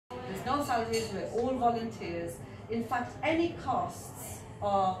There's no salaries, we're all volunteers. In fact, any costs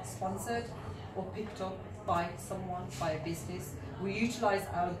are sponsored or picked up by someone, by a business. We utilise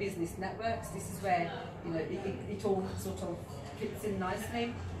our business networks. This is where, you know, it all sort of fits in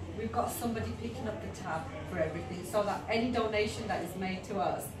nicely. We've got somebody picking up the tab for everything, so that any donation that is made to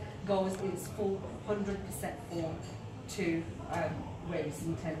us goes in its full 100% form to where it's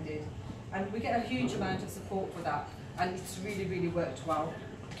intended. And we get a huge amount of support for that, and it's really, really worked well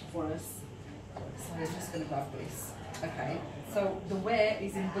for us. So I'm just going to grab this. Okay, so the where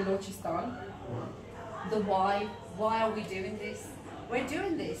is in Balochistan. The why are we doing this? We're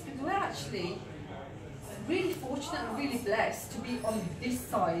doing this because we're actually really fortunate and really blessed to be on this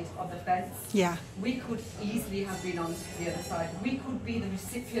side of the fence. Yeah. We could easily have been on the other side. We could be the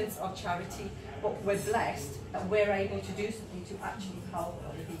recipients of charity, but we're blessed that we're able to do something to actually help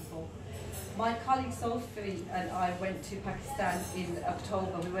other people. My colleague Sophie and I went to Pakistan in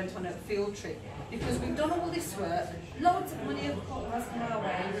October. We went on a field trip because we've done all this work. Loads of money has come our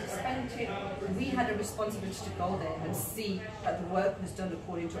way. We've spent it. We had a responsibility to go there and see that the work was done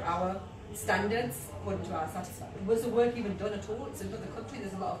according to our standards, according to our satisfaction. Was the work even done at all? It's another country.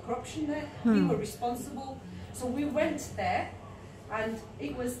 There's a lot of corruption there. We were responsible. So we went there, and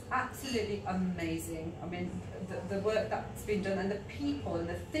it was absolutely amazing. I mean, the work that's been done and the people and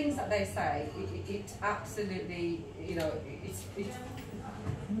the things that they say, it absolutely, you know,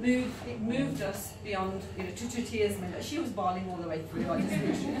 it moved us beyond, you know, to tears. I mean, she was bawling all the way through. I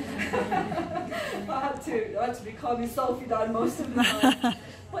had to be calming Sophie down most of the time.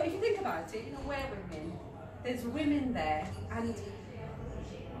 But if you think about it, you know, we're women. There's women there, and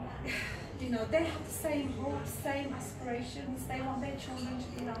you know, they have the same hopes, same aspirations. They want their children to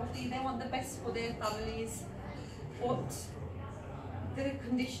be healthy. They want the best for their families. But the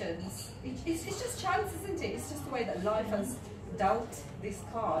conditions, it's just chance, isn't it? It's just the way that life has dealt this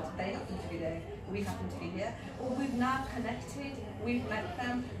card. They happen to be there. We happen to be here. But we've now connected. We've met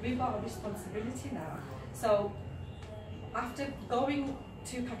them. We've got a responsibility now. So after going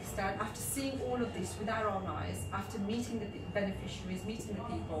to Pakistan, after seeing all of this with our own eyes, after meeting the beneficiaries, meeting the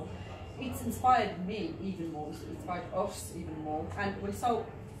people, it's inspired me even more, it's inspired us even more. And we're so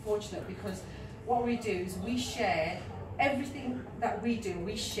fortunate because what we do is we share everything that we do,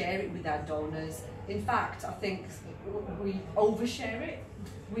 we share it with our donors. In fact, I think we overshare it.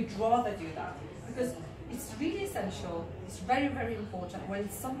 We'd rather do that because it's really essential. It's very, very important when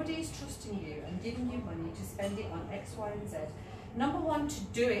somebody is trusting you and giving you money to spend it on X, Y, and Z. Number one, to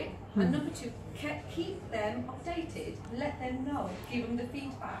do it, and number two, keep them updated, let them know, give them the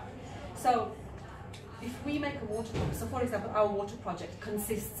feedback. So if we make a water pump, so for example, our water project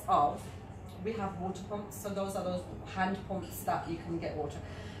consists of, we have water pumps, so those are those hand pumps that you can get water.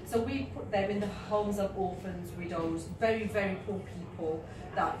 So we put them in the homes of orphans, widows, very, very poor people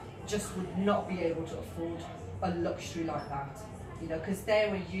that just would not be able to afford a luxury like that. You know, because they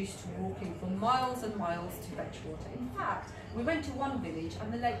were used to walking for miles and miles to fetch water. In fact, we went to one village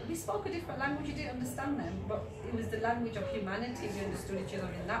and we spoke a different language. You didn't understand them, but it was the language of humanity. We understood each other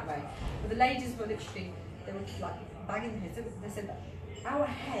in that way. But the ladies were literally, they were like banging their heads. They said that our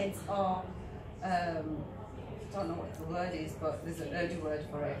heads are, I don't know what the word is, but there's an Urdu word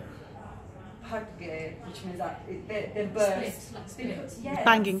for it. Which means that they're burst. Yeah,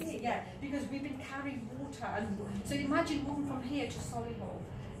 banging. Yeah, because we've been carrying water, and so imagine walking from here to Solihull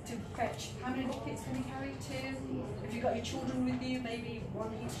to fetch. How many buckets can you carry? 2. If you've got your children with you, maybe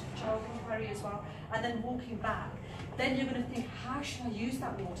 1 each child can carry as well. And then walking back, then you're going to think, how should I use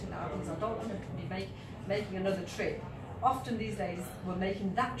that water now? Because I don't want to be making another trip. Often these days we're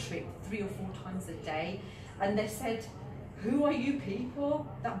making that trip 3 or 4 times a day, and they said, who are you people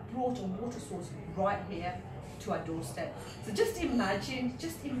that brought a water source right here to our doorstep? So just imagine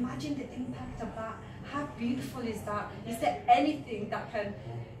the impact of that. How beautiful is that? Is there anything that can,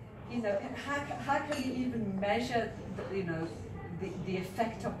 you know, how can you even measure, the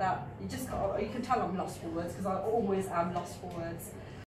effect of that? You can tell I'm lost for words, because I always am lost for words.